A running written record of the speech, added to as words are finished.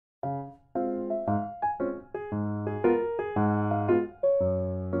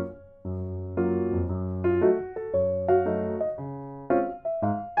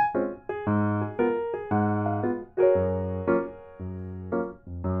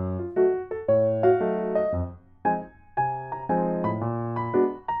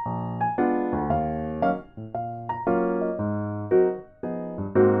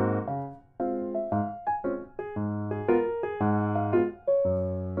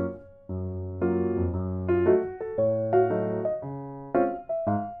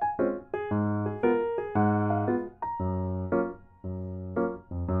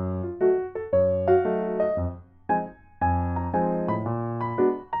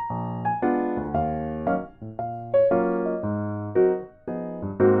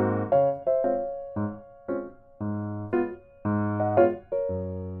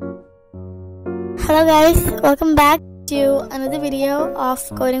Hello guys, welcome back to another video of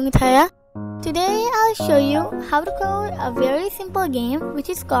Coding with Haya. Today I'll show you how to code a very simple game which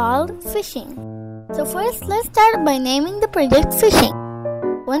is called fishing. So first let's start by naming the project fishing.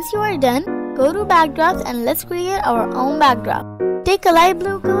 Once you are done, go to backdrops and let's create our own backdrop. Take a light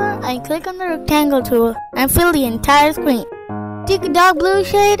blue color and click on the rectangle tool and fill the entire screen. Take a dark blue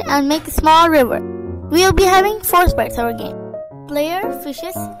shade and make a small river. We'll be having 4 sprites our game: player,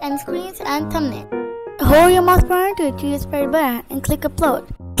 fishes, and screens and thumbnail. Hold your mouse pointer to the 3 sprite bar and click upload.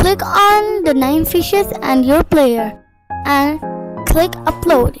 Click on the 9 fishes and your player and click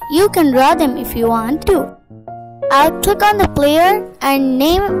upload. You can draw them if you want to. I'll click on the player and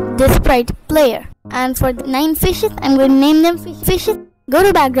name the sprite player. And for the 9 fishes, I'm going to name them fishes. Go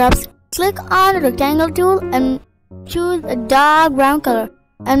to backdrops, click on the rectangle tool and choose a dark brown color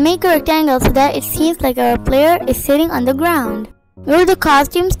and make a rectangle so that it seems like our player is sitting on the ground. Go to the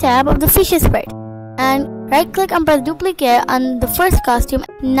costumes tab of the fishes sprite and right click and press duplicate on the first costume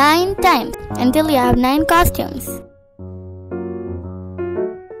 9 times until you have 9 costumes.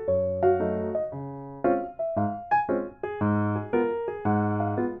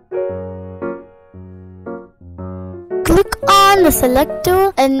 Click on the select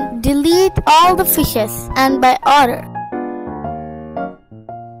tool and delete all the fishes and by order.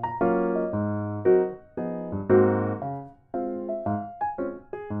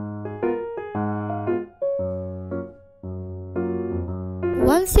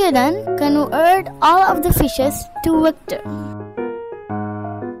 Once you're done, convert all of the fishes to vector.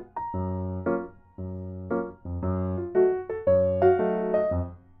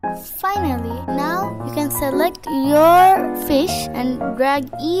 Finally, now you can select your fish and drag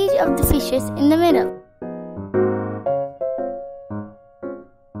each of the fishes in the middle.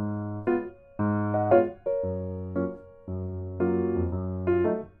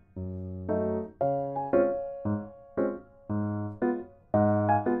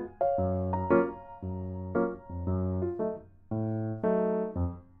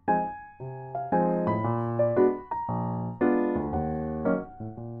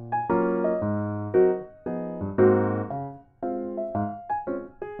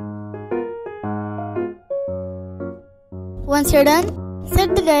 Once you're done,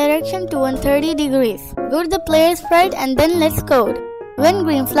 set the direction to 130 degrees. Go to the player sprite and then let's code. When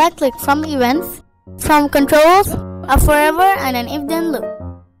green flag, click from events, from controls, a forever and an if then loop.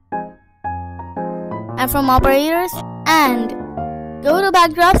 And from operators and go to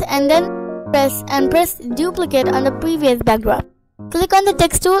backdrops and then press duplicate on the previous backdrop. Click on the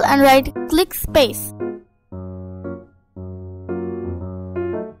text tool and right click space.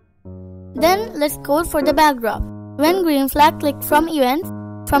 Then let's code for the backdrop. When green flag, click from events,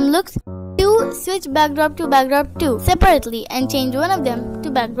 from looks to switch backdrop to backdrop 2 separately and change one of them to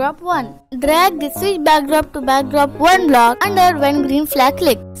backdrop 1. Drag the switch backdrop to backdrop 1 block under when green flag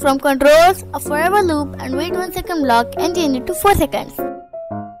click. From controls, a forever loop and wait 1 second block and change it to 4 seconds.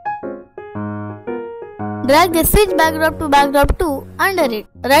 Drag the switch backdrop to backdrop 2 under it.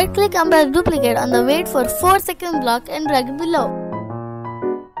 Right click and press duplicate on the wait for 4 second block and drag it below.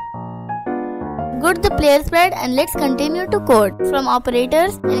 Go to the player sprite and let's continue to code. From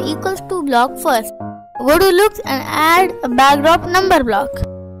operators and equals to block first. Go to looks and add a backdrop number block.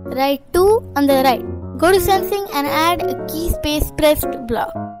 Write 2 on the right. Go to sensing and add a key space pressed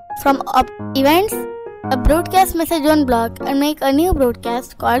block. From events, a broadcast message on block and make a new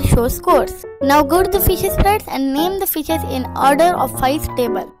broadcast called show scores. Now go to the fishes sprites and name the fishes in order of 5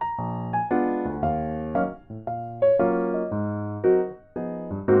 table.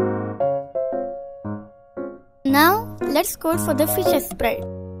 Now, let's code for the fishes sprite.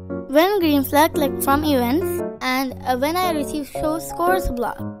 When green flag, click from events and when I receive show scores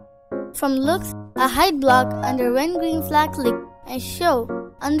block. From looks, a hide block under when green flag, click and show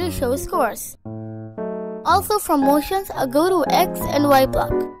under show scores. Also from motions, a go to X and Y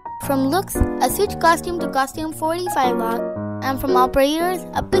block. From looks, a switch costume to costume 45 block. And from operators,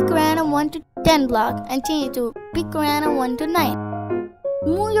 a pick random 1 to 10 block and change it to pick random 1 to 9.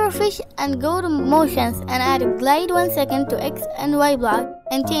 Move your fish and go to motions and add a glide 1 second to X and Y block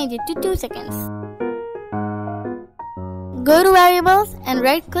and change it to 2 seconds. Go to variables and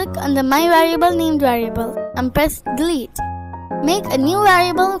right click on the my variable named variable and press delete. Make a new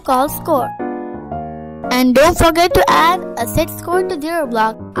variable called score. And don't forget to add a set score to 0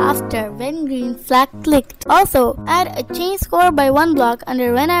 block after when green flag clicked. Also, add a change score by 1 block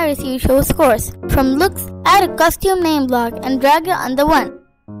under when I receive show scores. From looks, add a costume name block and drag it on the 1.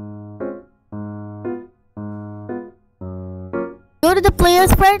 Go to the player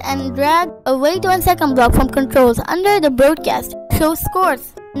sprite and drag a wait 1 second block from controls under the broadcast show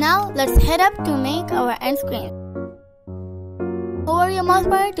scores. Now let's head up to make our end screen. Hover your mouse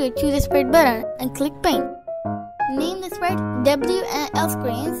bar to choose the sprite button and click paint. Name the sprite W and L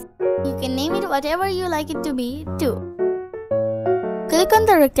screens. You can name it whatever you like it to be too. Click on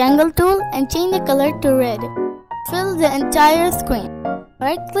the rectangle tool and change the color to red. Fill the entire screen.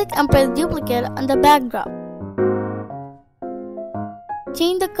 Right click and press duplicate on the backdrop.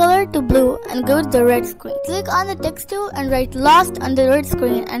 Change the color to blue and go to the red screen. Click on the text tool and write lost on the red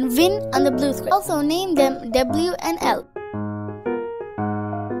screen and win on the blue screen. Also name them W and L.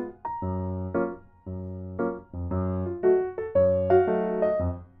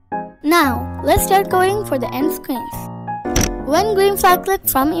 Now, let's start coding for the end screens. When green flag click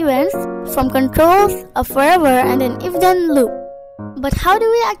from events, from controls, a forever and an if-then loop. But how do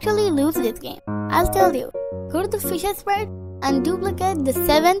we actually lose this game? I'll tell you. Go to the fishes sprite and duplicate the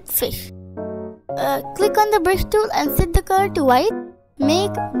 7th fish. Click on the brush tool and set the color to white.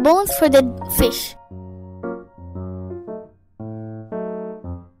 Make bones for the fish.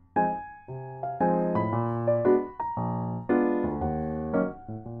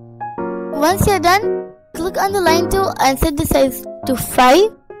 Once you're done, click on the line tool and set the size to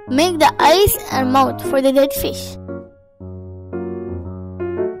 5. Make the eyes and mouth for the dead fish.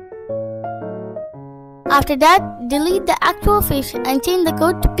 After that, delete the actual fish and change the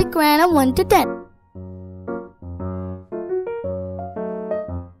code to pick random 1 to 10.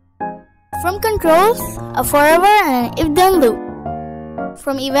 From controls, a forever and an if-then loop.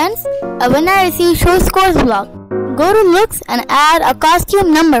 From events, a when I receive show scores block. Go to looks and add a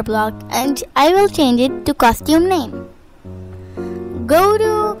costume number block and I will change it to costume name. Go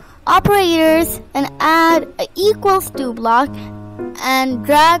to operators and add a equals to block and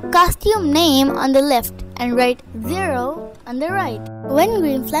drag costume name on the left and write 0 on the right. When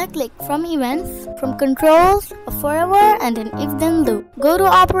green flag click from events, from controls, a forever and an if-then loop. Go to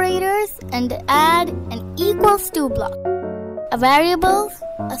operators and add an equals to block. A variables,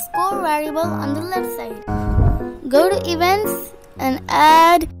 a score variable on the left side. Go to events and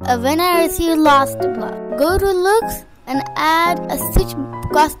add a when I receive lost block. Go to looks and add a switch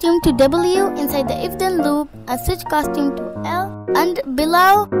costume to W inside the if-then loop and switch costume to L. And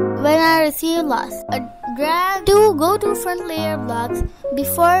below when I receive lost. Drag to go to front layer blocks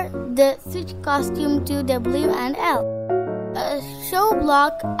before the switch costume to W and L. Show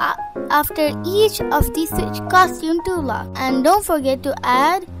block after each of the switch costume to block. And don't forget to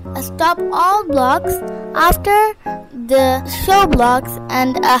add a stop all blocks after the show blocks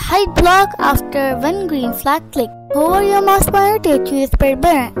and a hide block after when green flag click. Hover your mouse bar to choose sprite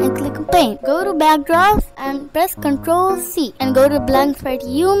button and click paint. Go to backdrops and press Ctrl C and go to blank sprite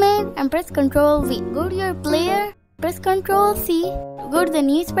you made and press Ctrl V. Go to your player, press Ctrl C. Go to the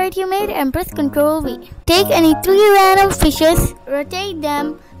new sprite you made and press Ctrl V. Take any 3 random fishes, rotate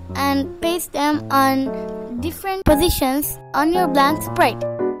them and paste them on different positions on your blank sprite.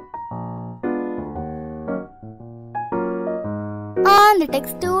 On the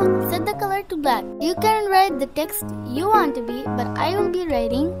text tool, set the color to black. You can write the text you want to be, but I will be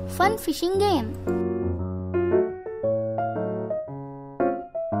writing fun fishing game.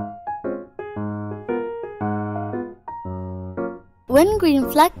 When green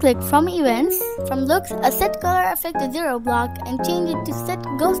flag click from events, from looks, a set color effect to 0 block and change it to set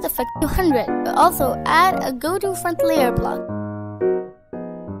ghost effect to 100. Also add a go to front layer block.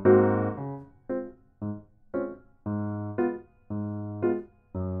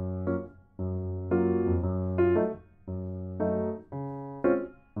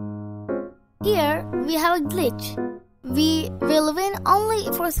 Here we have a glitch. We will win only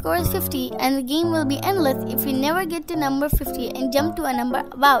if our score is 50 and the game will be endless if we never get to number 50 and jump to a number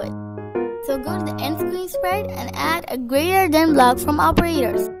above it. So go to the end screen sprite and add a greater than block from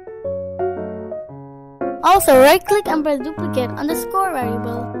operators. Also right click and press duplicate on the score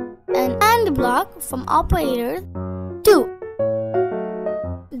variable and block from operators 2.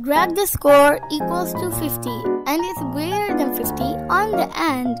 Drag the score equals to 50 and is greater than 50 on the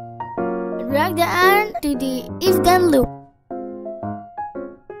and. Drag the and to the if-then loop.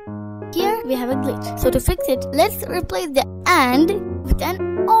 Here we have a glitch. So to fix it, let's replace the and with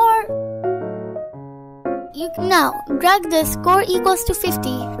an or. You can now drag the score equals to 50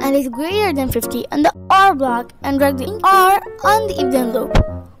 and is greater than 50 on the or block and drag the or on the if-then loop.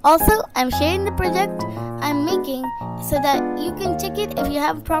 Also, I'm sharing the project I'm making so that you can check it if you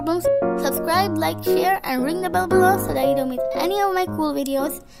have problems. Subscribe, like, share and ring the bell below so that you don't miss any of my cool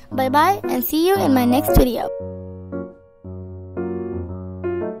videos. Bye bye and see you in my next video.